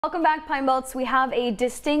Welcome back, Pine Belts. We have a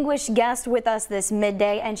distinguished guest with us this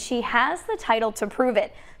midday, and she has the title to prove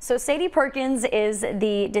it. So Sadie Perkins is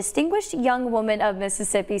the Distinguished Young Woman of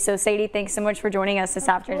Mississippi. So Sadie, thanks so much for joining us this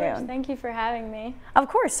afternoon. Of course. Thank you for having me. Of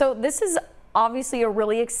course. So this is obviously a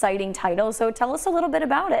really exciting title. So tell us a little bit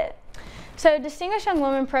about it. So Distinguished Young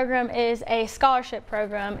Woman program is a scholarship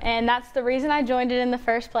program, and that's the reason I joined it in the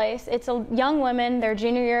first place. It's a young women, their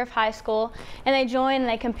junior year of high school, and they join and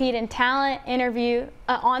they compete in talent, interview,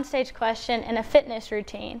 on-stage question, and a fitness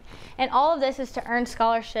routine. And all of this is to earn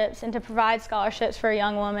scholarships and to provide scholarships for a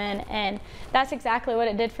young woman, and that's exactly what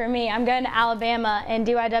it did for me. I'm going to Alabama, and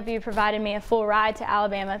DYW provided me a full ride to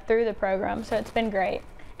Alabama through the program, so it's been great.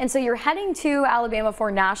 And so you're heading to Alabama for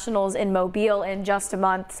nationals in Mobile in just a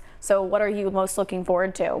month. So what are you most looking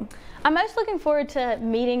forward to? I'm most looking forward to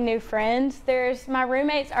meeting new friends. My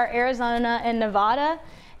roommates are Arizona and Nevada,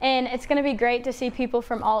 and it's going to be great to see people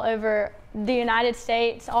from all over the United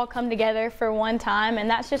States all come together for one time, and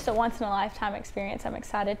that's just a once-in-a-lifetime experience I'm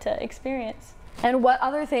excited to experience. And what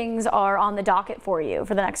other things are on the docket for you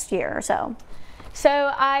for the next year or so?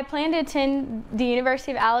 So I plan to attend the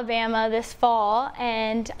University of Alabama this fall,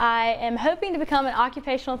 and I am hoping to become an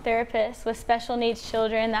occupational therapist with special needs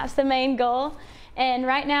children. That's the main goal. And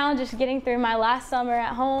right now, just getting through my last summer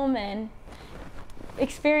at home and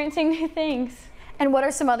experiencing new things. And what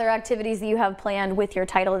are some other activities that you have planned with your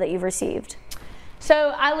title that you've received?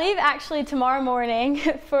 So I leave actually tomorrow morning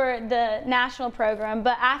for the national program,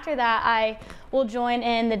 but after that I will join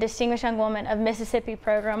in the Distinguished Young Woman of Mississippi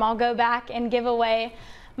program. I'll go back and give away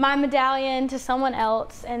my medallion to someone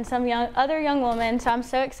else and some other young woman, so I'm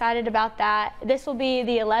so excited about that. This will be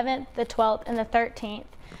the 11th, the 12th, and the 13th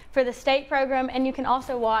for the state program, and you can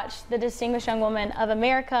also watch the Distinguished Young Woman of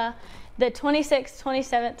America the 26th,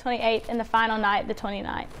 27th, 28th, and the final night, the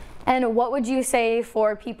 29th. And what would you say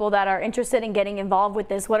for people that are interested in getting involved with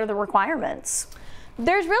this? What are the requirements?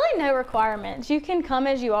 There's really no requirements. You can come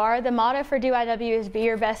as you are. The motto for DYW is be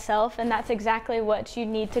your best self, and that's exactly what you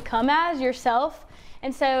need to come as, yourself.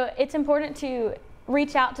 And so it's important to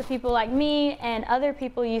reach out to people like me and other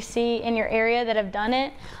people you see in your area that have done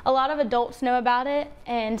it. A lot of adults know about it,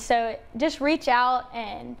 and so just reach out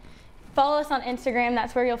and follow us on Instagram.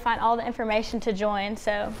 That's where you'll find all the information to join.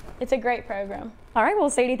 So it's a great program. All right, well,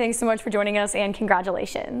 Sadie, thanks so much for joining us, and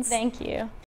congratulations. Thank you.